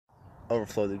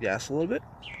overflow the gas a little bit.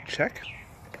 Check.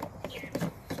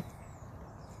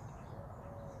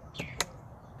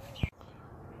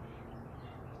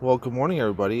 Well, good morning,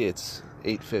 everybody. It's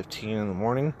 8:15 in the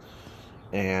morning,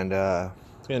 and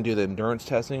it's going to do the endurance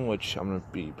testing, which I'm going to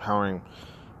be powering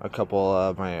a couple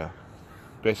of my,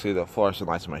 basically the fluorescent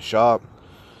lights in my shop,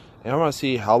 and I want to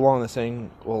see how long this thing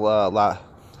will last,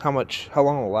 how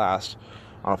long it will last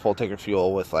on a full tank of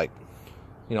fuel with, like,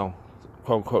 you know,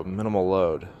 quote unquote minimal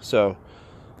load. So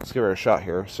let's give her a shot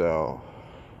here. So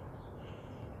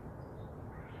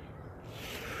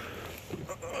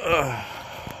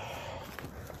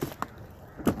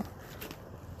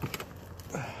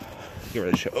give her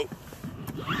a shot.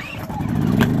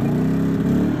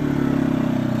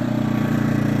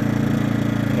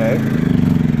 Okay.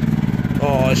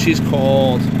 Oh, she's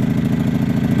cold.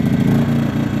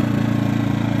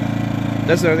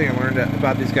 That's another thing I learned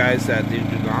about these guys, that they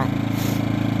do not,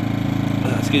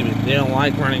 excuse me, they don't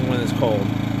like running when it's cold.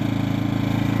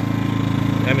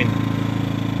 I mean,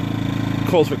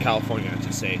 cold for California,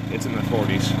 to say. It's in the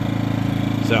 40s.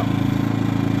 So.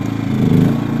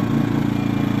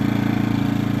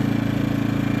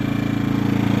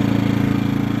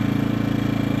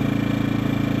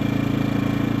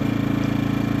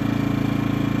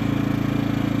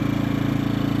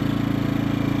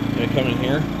 Come in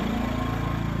here.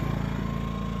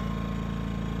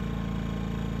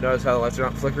 Notice how the lights are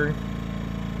not flickering?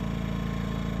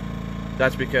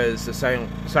 That's because the sine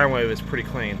wave is pretty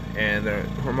clean and the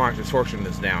harmonic distortion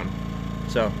is down.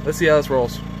 So let's see how this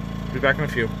rolls. Be back in a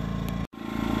few.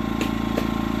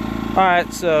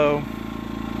 Alright, so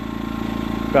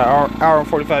about hour and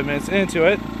 45 minutes into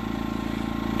it,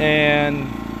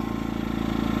 and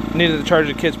needed to charge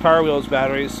the kid's Power Wheels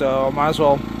battery, so I might as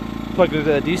well plug it to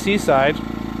the DC side.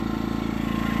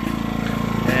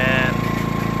 And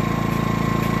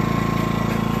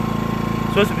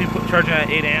supposed to be charging at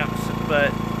 8 amps,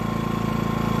 but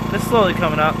it's slowly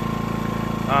coming up.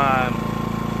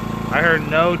 I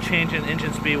heard no change in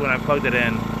engine speed when I plugged it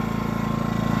in.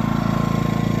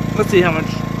 Let's see how much.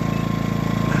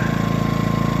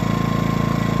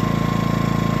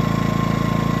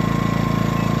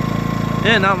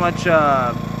 Yeah, not much.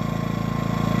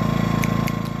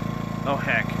 Oh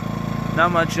heck,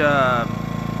 not much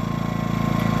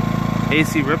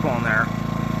AC ripple in there.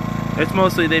 It's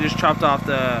mostly they just chopped off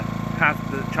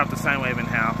chopped the sine wave in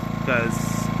half, because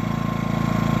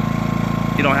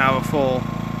you don't have a full.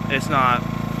 It's not.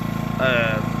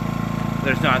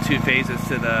 There's not two phases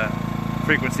to the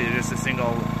frequency. There's just a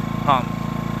single hump.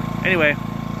 Anyway,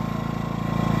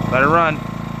 let it run.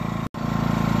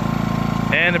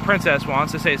 And the princess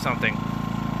wants to say something.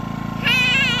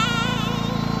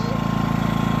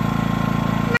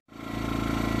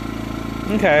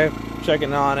 Okay,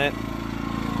 checking on it.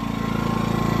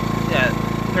 Yeah,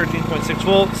 13.6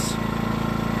 volts.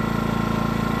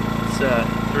 It's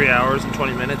 3 hours and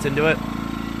 20 minutes into it.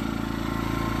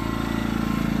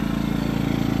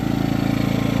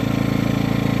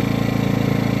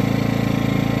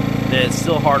 It's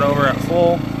still hard over at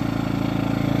full.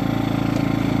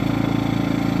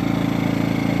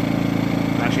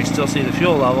 Actually, still see the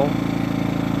fuel level.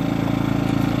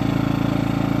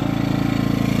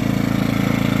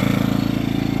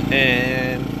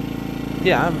 And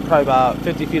yeah, I'm probably about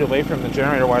 50 feet away from the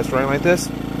generator while it's running like this,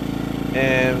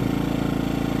 and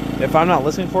if I'm not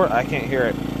listening for it, I can't hear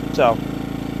it. So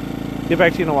get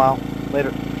back to you in a while.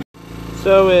 Later.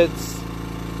 So it's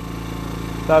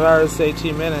 5 hours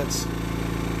 18 minutes.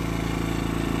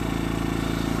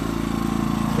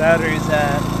 Battery's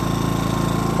at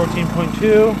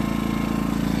 14.2.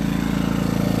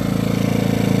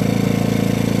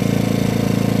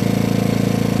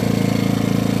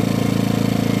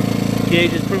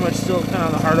 Gauge is pretty much still kind of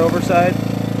on the hard over side.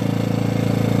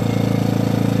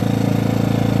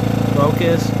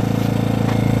 Focus.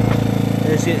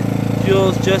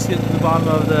 Fuel's just getting to the bottom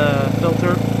of the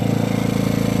filter.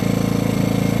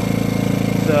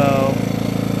 So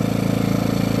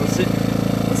let's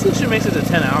see if she makes it to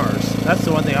 10 hours. That's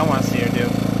the one thing I want to see her do.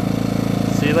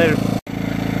 See you later.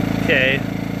 Okay,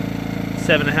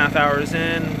 7.5 hours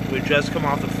in. We've just come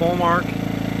off the full mark.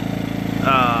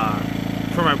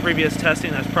 For my previous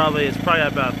testing, it's probably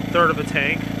about a third of a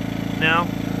tank now,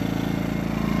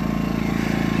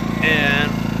 and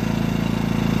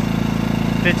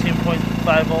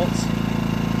 15.5 volts.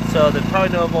 So there's probably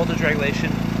no voltage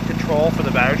regulation control for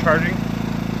the battery charging.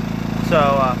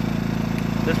 So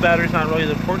this battery's not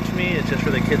really important to me. It's just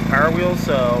for the kids' Power Wheels.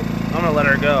 So I'm gonna let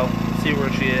her go, see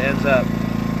where she ends up.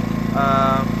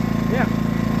 Yeah,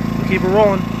 we'll keep her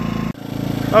rolling.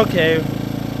 Okay.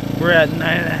 We're at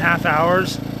 9.5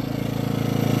 hours.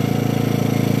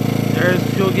 There's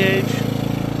the fuel gauge.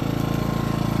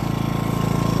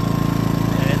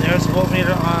 And there's the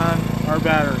voltmeter on our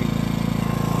battery.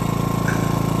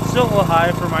 Still a little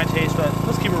high for my taste, but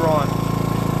let's keep it rolling.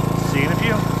 See you in a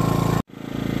few.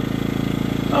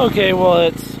 Okay, well,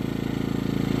 it's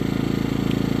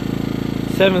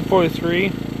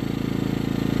 7:43,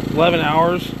 11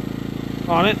 hours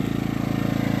on it.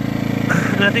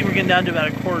 And I think we're getting down to about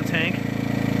a quarter tank.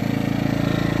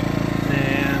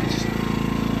 And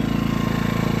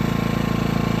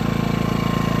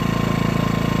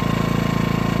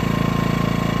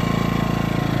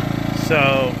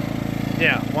so,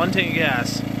 yeah, 1 tank of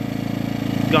gas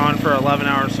gone for 11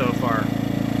 hours so far.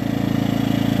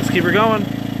 Let's keep her going.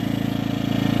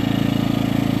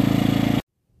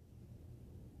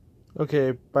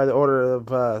 Okay, by the order of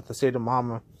the state of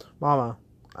Mama,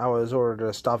 I was ordered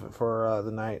to stop it for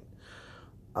the night.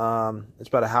 It's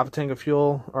about a half a tank of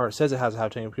fuel, or it says it has a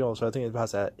half tank of fuel, so I think it's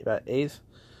about 8.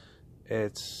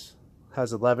 It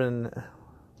has 11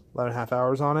 and a half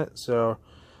hours on it, so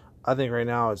I think right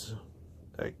now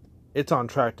it's on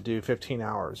track to do 15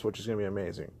 hours, which is going to be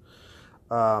amazing.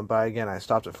 But again, I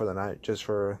stopped it for the night just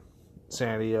for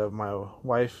sanity of my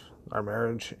wife, our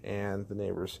marriage, and the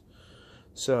neighbors.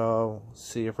 So,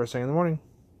 see you first thing in the morning.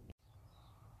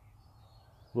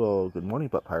 Well, good morning,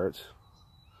 Butt Pirates.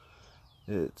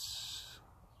 It's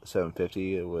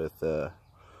 7:50 with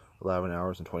 11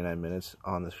 hours and 29 minutes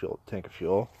on this tank of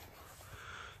fuel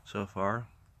so far.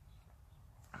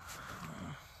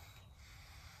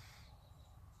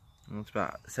 And it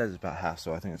says it's about half,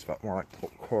 so I think it's about more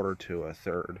like quarter to a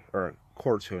third, or a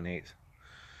quarter to an eighth.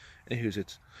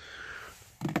 Anywho's,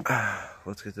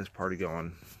 let's get this party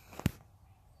going.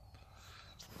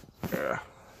 Yeah.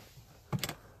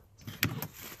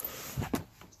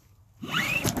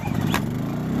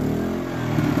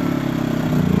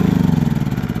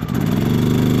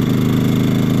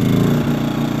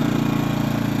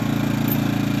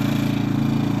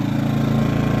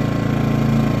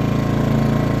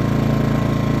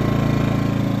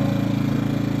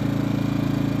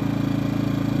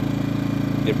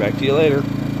 Get back to you later.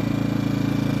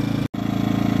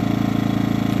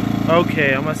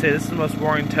 Okay, I'm gonna say this is the most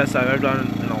boring test I've ever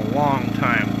done in a long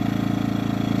time.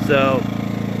 So,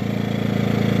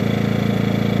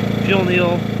 fuel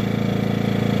needle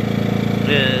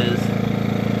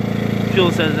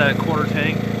says at a quarter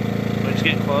tank, which is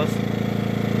getting close.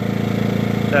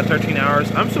 It's at 13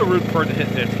 hours. I'm so rooting for it to hit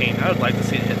 15. I would like to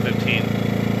see it hit 15.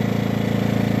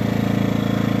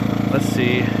 Let's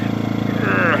see.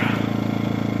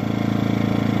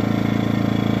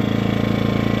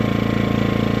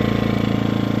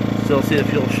 Still see the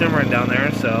fuel shimmering down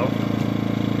there, so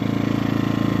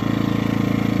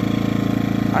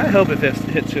I hope it hits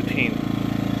 15.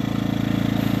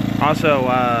 Also,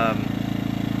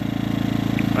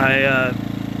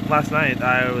 last night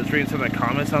I was reading some of the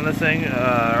comments on this thing,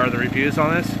 or the reviews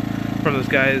on this, from those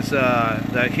guys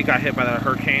that got hit by the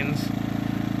hurricanes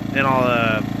and all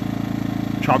the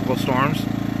tropical storms.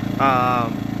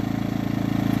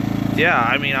 Yeah,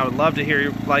 I mean, I would love to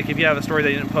hear, like, if you have a story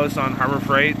that you didn't post on Harbor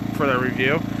Freight for their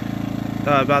review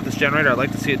about this generator, I'd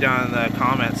like to see it down in the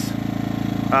comments.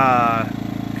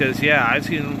 Because, yeah, I've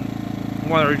seen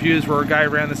one of the reviews where a guy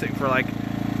ran this thing for like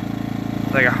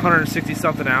 160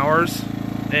 something hours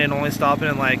and only stopping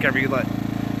in like every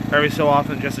so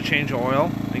often just to change the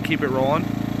oil and keep it rolling.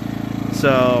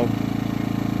 So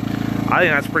I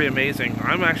think that's pretty amazing.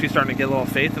 I'm actually starting to get a little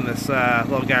faith in this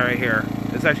little guy right here.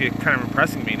 It's actually kind of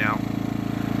impressing me now.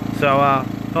 So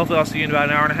hopefully I'll see you in about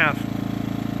an hour and a half.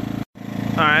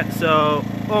 Alright, so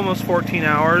almost 14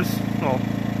 hours. Well,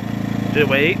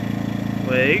 wait.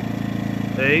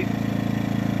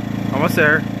 Almost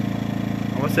there.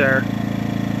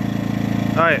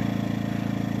 Alright.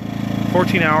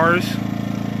 14 hours.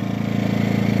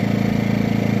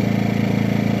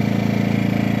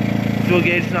 Fuel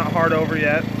gauge is not hard over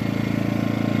yet.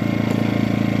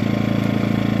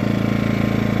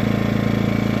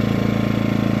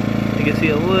 You can see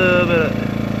a little bit of,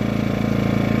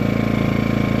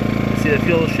 see the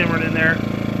fuel shimmering in there.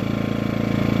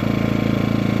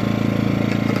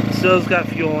 Still's got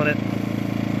fuel in it.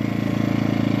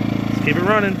 Let's keep it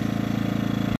running.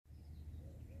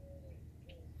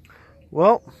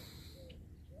 Well,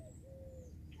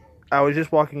 I was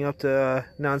just walking up to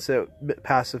announce it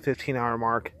past the 15-hour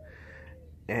mark,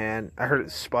 and I heard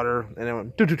it sputter, and it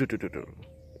went do.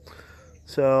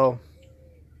 So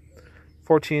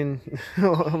 14,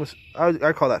 almost,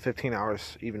 I call that 15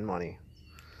 hours even money.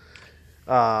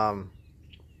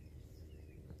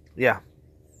 Yeah,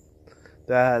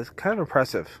 that's kind of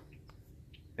impressive.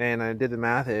 And I did the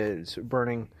math. It's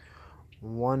burning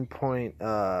 1 point,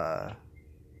 or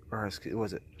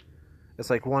was it? It's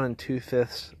like 1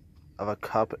 2/5 of a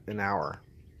cup an hour.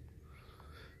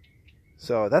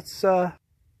 So that's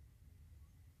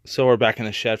So we're back in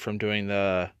the shed from doing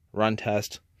the run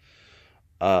test.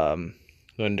 The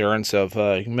endurance of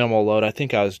minimal load. I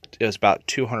think it was about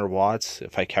 200 watts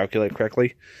if I calculate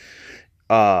correctly.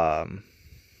 On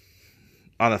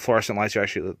the fluorescent lights you're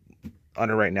actually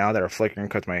under right now that are flickering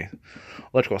because my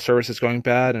electrical service is going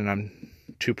bad and I'm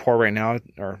too poor right now,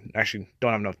 or actually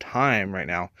don't have enough time right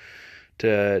now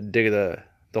to dig the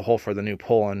hole for the new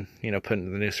pole and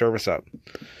putting the new service up.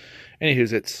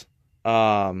 Anywho's, it's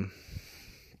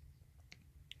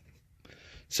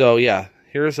so yeah,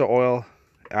 here's the oil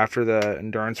after the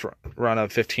endurance run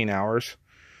of 15 hours,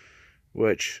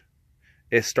 which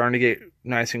is starting to get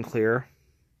nice and clear.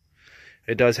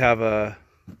 It does have a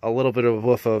little bit of a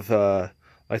whiff of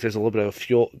like there's a little bit of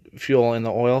fuel in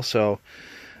the oil, so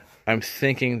I'm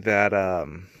thinking that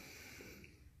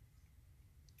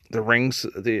the rings,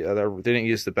 they didn't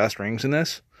use the best rings in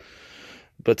this,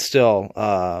 but still,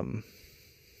 I'm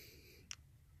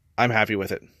happy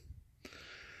with it.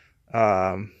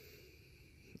 I'll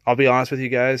be honest with you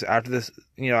guys, after this,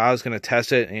 I was going to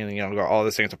test it and, go, oh,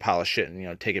 this thing's a pile of shit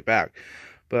and, take it back.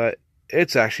 But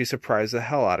it's actually surprised the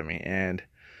hell out of me. And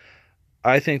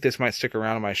I think this might stick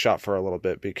around in my shop for a little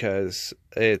bit because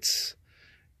it's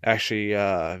actually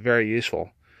very useful.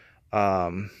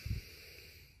 Or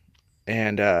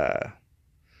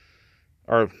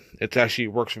it actually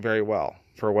works very well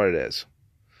for what it is.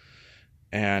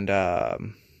 And yeah,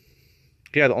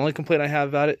 the only complaint I have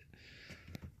about it,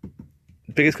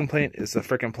 biggest complaint, is the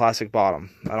freaking plastic bottom.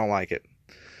 I don't like it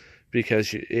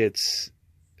because it's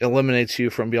eliminates you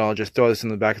from being able to just throw this in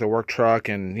the back of the work truck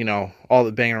and all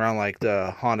the banging around like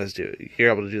the Hondas do.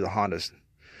 You're able to do the Hondas.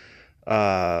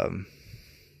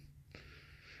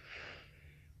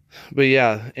 But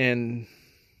yeah, and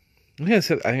I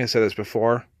think I said this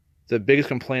before. The biggest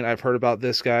complaint I've heard about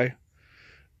this guy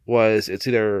was it's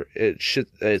either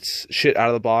it's shit out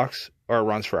of the box or it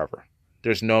runs forever.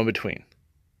 There's no in between.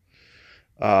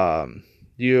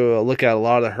 You look at a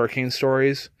lot of the hurricane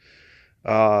stories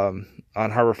on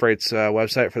Harbor Freight's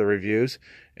website for the reviews,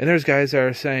 and there's guys that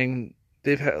are saying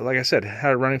they've had, like I said,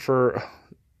 had it running for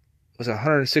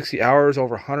 160 hours,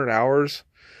 over 100 hours.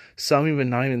 Some even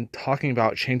not even talking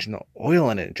about changing the oil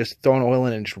in it, just throwing oil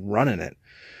in it and just running it,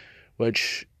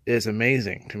 which is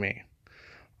amazing to me.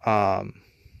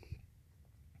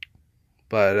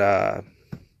 But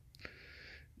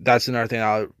that's another thing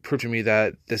that'll prove to me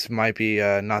that this might be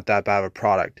not that bad of a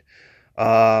product.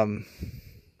 But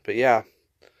yeah,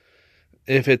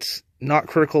 if it's not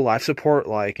critical life support,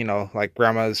 like like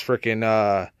grandma's freaking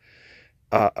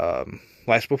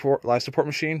life support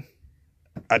machine,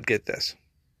 I'd get this.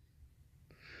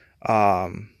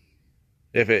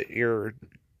 If you're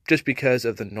just because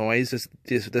of the noise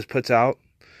this puts out,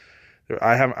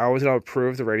 I wasn't able to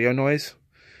prove the radio noise.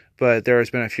 But there has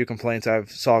been a few complaints.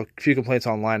 I've saw a few complaints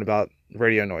online about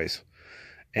radio noise.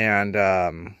 And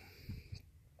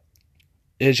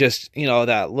it's just,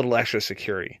 that little extra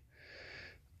security.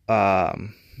 But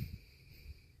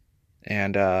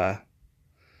and I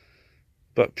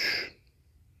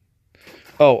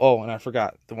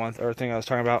forgot. The other thing I was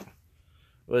talking about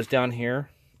was down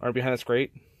here, or behind this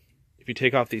grate. If you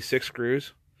take off these 6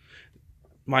 screws,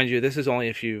 mind you, this is only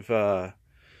if you've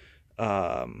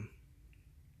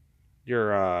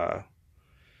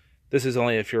this is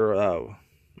only if your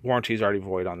warranty is already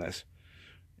void on this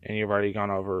and you've already gone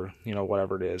over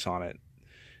whatever it is on it,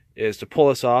 is to pull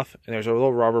this off, and there's a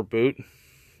little rubber boot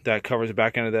that covers the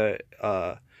back end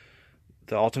of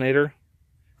the alternator,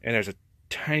 and there's a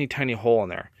tiny hole in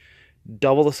there.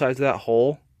 Double the size of that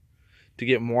hole to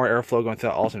get more airflow going through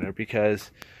that alternator,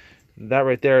 because that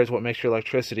right there is what makes your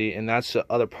electricity, and that's the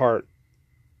other part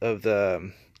of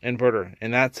the inverter,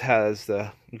 and that has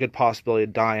the good possibility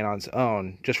of dying on its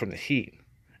own just from the heat.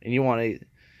 And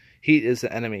heat is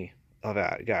the enemy of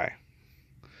that guy.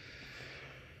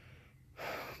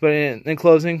 But in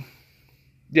closing,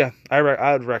 yeah, I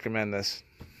would recommend this.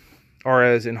 Or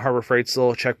as in Harbor Freight's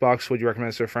little checkbox, would you recommend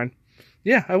this to a friend?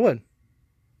 Yeah, I would.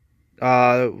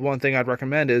 One thing I'd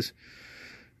recommend is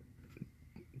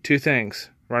 2 things: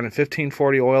 running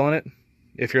 1540 oil in it,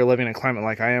 if you're living in a climate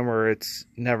like I am, where it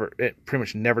pretty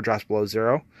much never drops below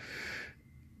 0.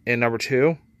 And number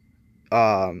 2,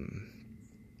 as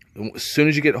soon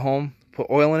as you get home, put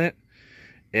oil in it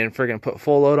and friggin' put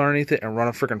full load underneath it and run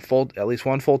at least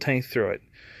one full tank through it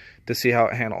to see how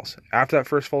it handles. After that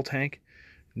first full tank,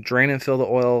 drain and fill the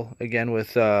oil again with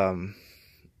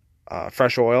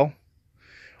fresh oil.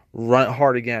 Run it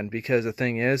hard again, because the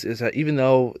thing is that even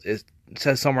though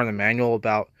says somewhere in the manual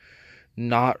about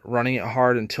not running it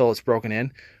hard until it's broken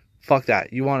in. Fuck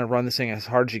that. You want to run this thing as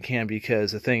hard as you can,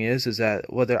 because the thing is that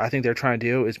what I think they're trying to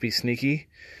do is be sneaky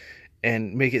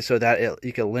and make it so that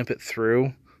you can limp it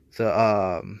through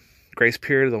the grace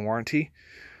period of the warranty.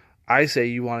 I say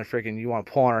you want to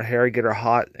pull on our hair, get her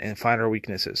hot, and find our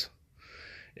weaknesses.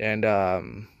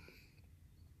 And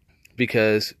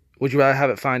because would you rather have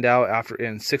it find out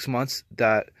in 6 months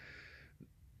that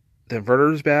the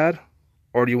inverter is bad,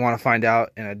 or do you want to find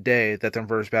out in a day that the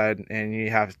inverter is bad and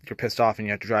you're pissed off and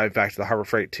you have to drive back to the Harbor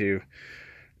Freight to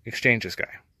exchange this guy?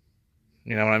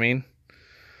 You know what I mean?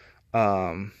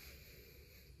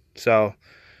 So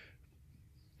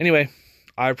anyway,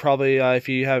 I probably if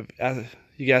you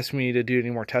ask me to do any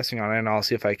more testing on it, and I'll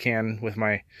see if I can with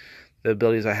the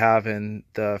abilities I have and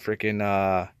the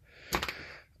freaking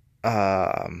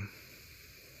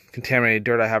contaminated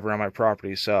dirt I have around my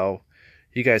property. So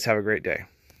you guys have a great day.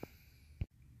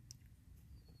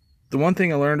 The one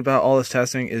thing I learned about all this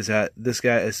testing is that this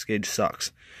gauge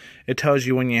sucks. It tells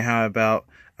you when you have about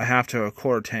a half to a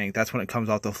quarter tank. That's when it comes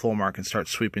off the full mark and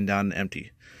starts sweeping down to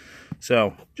empty.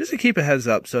 So just to keep a heads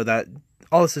up, so that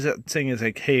all this is saying is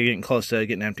like, hey, you're getting close to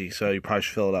getting empty, so you probably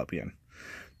should fill it up again.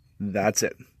 That's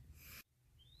it.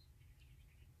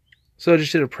 So I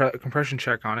just did a compression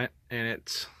check on it, and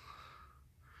it's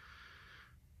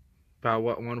about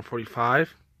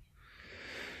 145.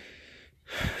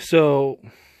 So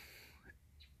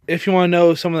if you want to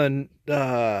know some of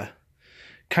the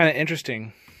kind of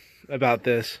interesting about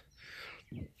this,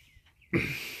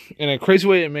 in a crazy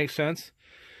way it makes sense,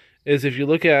 is if you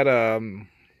look at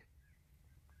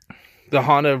the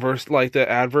Honda versus, like the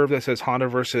adverb that says Honda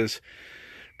versus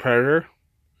Predator,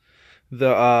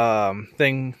 the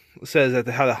thing says that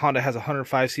how the Honda has a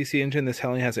 105cc engine, this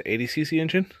only has an 80cc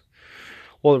engine.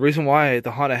 Well, the reason why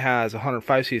the Honda has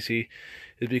 105cc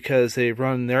is because they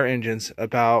run their engines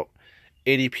about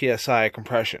 80 psi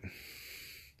compression.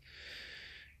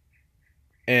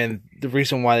 And the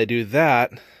reason why they do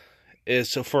that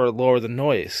is for lower the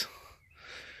noise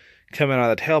coming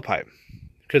out of the tailpipe.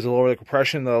 Because the lower the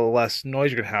compression, the less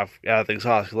noise you're going to have out of the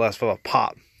exhaust, the less of a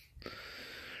pop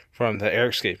from the air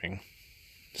escaping.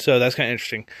 So that's kind of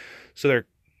interesting. So they're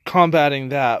combating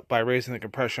that by raising the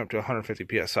compression up to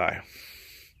 150 psi.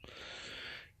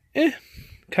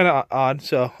 Kind of odd.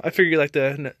 So I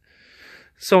figured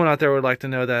someone out there would like to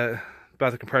know that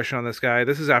about the compression on this guy.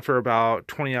 This is after about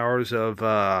 20 hours of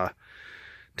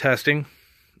testing,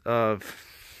 of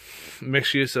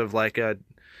mixed use of like a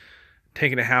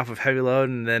tank and a half of heavy load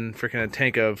and then freaking a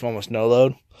tank of almost no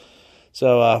load.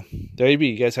 So there you be.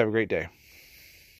 You guys have a great day.